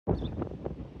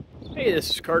Hey, this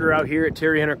is Carter out here at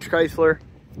Terry Hendricks Chrysler.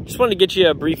 Just wanted to get you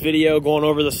a brief video going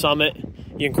over the Summit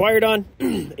you inquired on.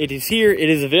 It is here, it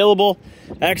is available.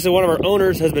 Actually, one of our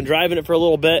owners has been driving it for a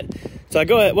little bit, so I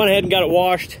went ahead and got it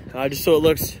washed, just so it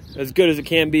looks as good as it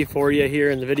can be for you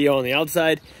here in the video on the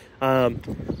outside.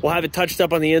 We'll have it touched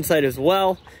up on the inside as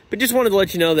well, but just wanted to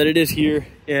let you know that it is here,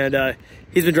 and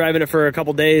he's been driving it for a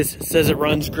couple days. Says it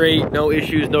runs great, no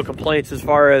issues, no complaints as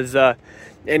far as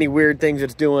any weird things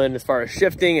it's doing as far as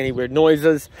shifting, any weird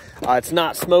noises. It's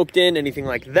not smoked in, anything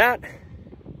like that.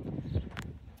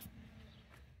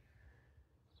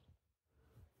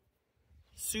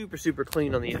 Super, super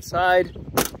clean on the inside.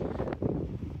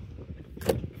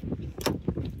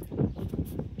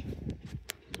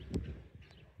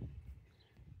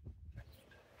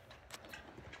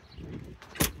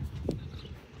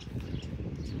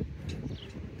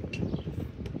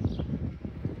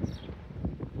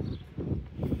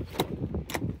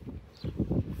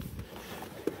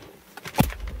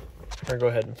 I'll go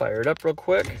ahead and fire it up real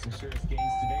quick.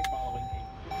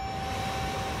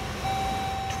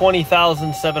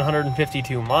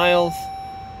 20,752 miles.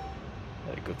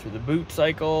 Let it go through the boot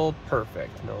cycle.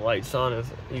 Perfect. No lights on, as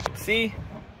you can see.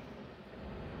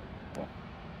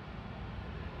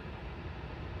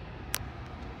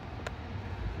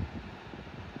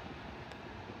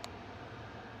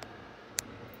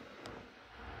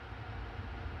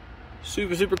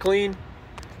 Super, super clean.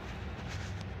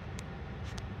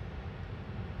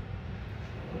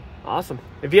 Awesome.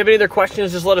 If you have any other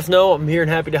questions, just let us know. I'm here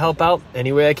and happy to help out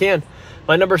any way I can.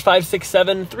 My number is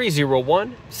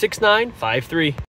 567-301-6953.